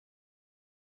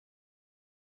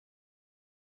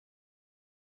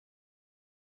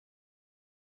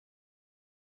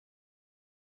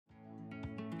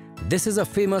This is a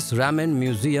famous ramen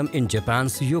museum in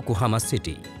Japan's Yokohama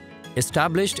city.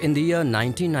 Established in the year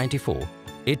 1994,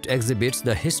 it exhibits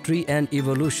the history and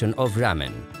evolution of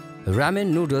ramen. Ramen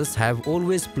noodles have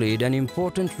always played an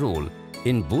important role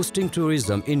in boosting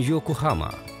tourism in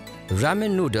Yokohama.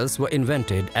 Ramen noodles were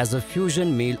invented as a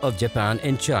fusion meal of Japan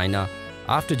and China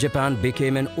after Japan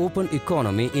became an open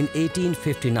economy in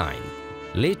 1859.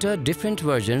 Later, different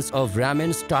versions of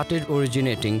ramen started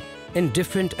originating in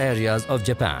different areas of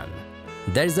Japan.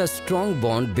 There is a strong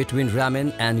bond between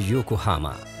ramen and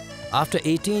Yokohama. After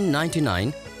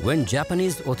 1899, when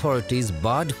Japanese authorities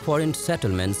barred foreign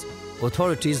settlements,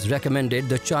 authorities recommended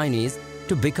the Chinese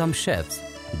to become chefs.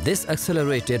 This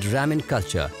accelerated ramen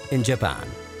culture in Japan.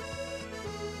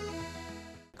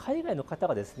 海外の方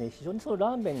がですね、非常にその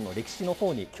ラーメンの歴史の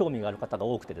方に興味がある方が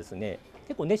多くてですね、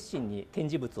結構熱心に展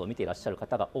示物を見ていらっしゃる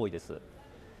方が多いです。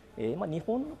日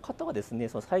本の方はですね、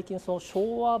最近その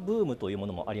昭和ブームというも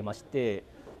のもありまして、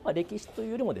歴史とい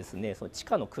うよりもですね、その地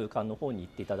下の空間の方に行っ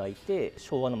ていただいて、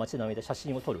昭和の街並みで写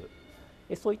真を撮る、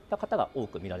そういった方が多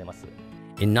く見られます。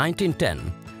In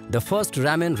 1910, the first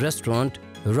ramen restaurant,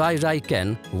 Rairai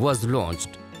Ken, was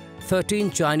launched. 13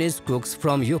 Chinese cooks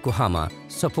from Yokohama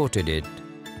supported it.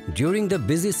 During the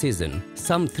busy season,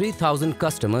 some 3,000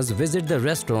 customers visit the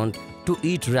restaurant to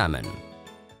eat ramen.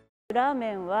 ラー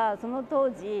メンはその当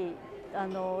時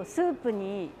スープ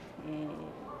に、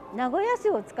名古屋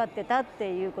酒を使ってたっ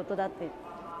ていうことだっ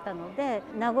たので、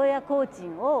名古屋コーチ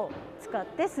ンを使っ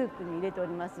てスープに入れてお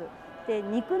ります。で、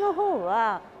肉の方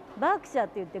はバークシャっ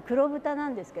て言って黒豚な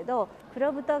んですけど、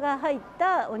黒豚が入っ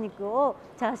たお肉を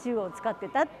チャーシューを使って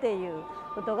たっていう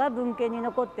ことが文献に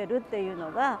残ってるっていう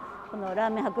のがこのラー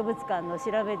メン博物館の調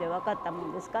べで分かったも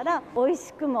んですから、美味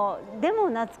しくもでも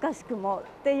懐かしくも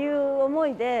っていう思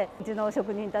いでうちの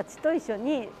職人たちと一緒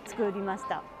に作りまし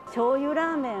た。醤油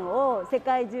ラーメンを世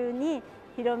界中に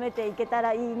広めていけた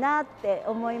らいいなって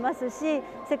思いますし、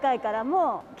世界から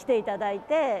も来ていただい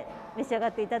て召し上が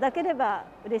っていただければ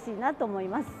嬉しいなと思い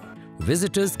ます。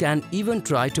Visitors can even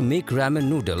try to make ramen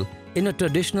noodle in a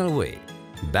traditional way.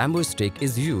 Bamboo stick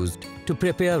is used to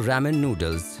prepare ramen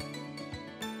noodles.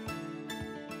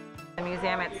 The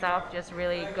museum itself just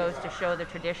really goes to show the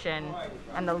tradition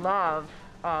and the love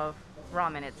of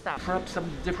ramen itself. Perhaps some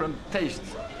different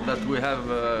tastes that we have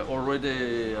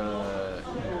already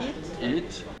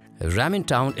eat. Ramen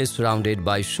Town is surrounded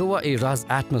by Showa era's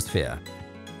atmosphere.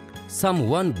 Some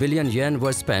 1 billion yen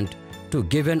were spent to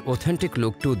give an authentic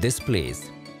look to this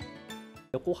place.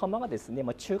 横浜がですね、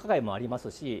中華街もありま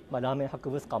すし、ラーメン博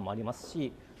物館もあります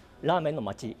し、ラーメンの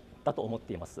街だと思っ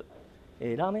ています。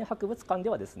ラーメン博物館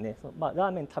ではですね、ラ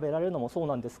ーメン食べられるのもそう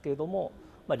なんですけれども、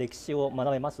歴史を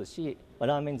学べますし、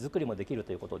ラーメン作りもできる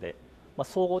ということで、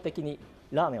総合的に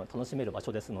ラーメンを楽しめる場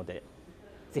所ですので、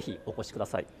ぜひお越しくだ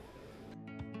さい。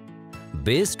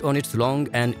Based on its long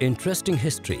and interesting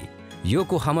history,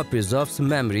 Yokohama preserves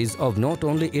memories of not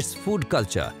only its food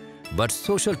culture but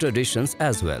social traditions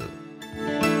as well.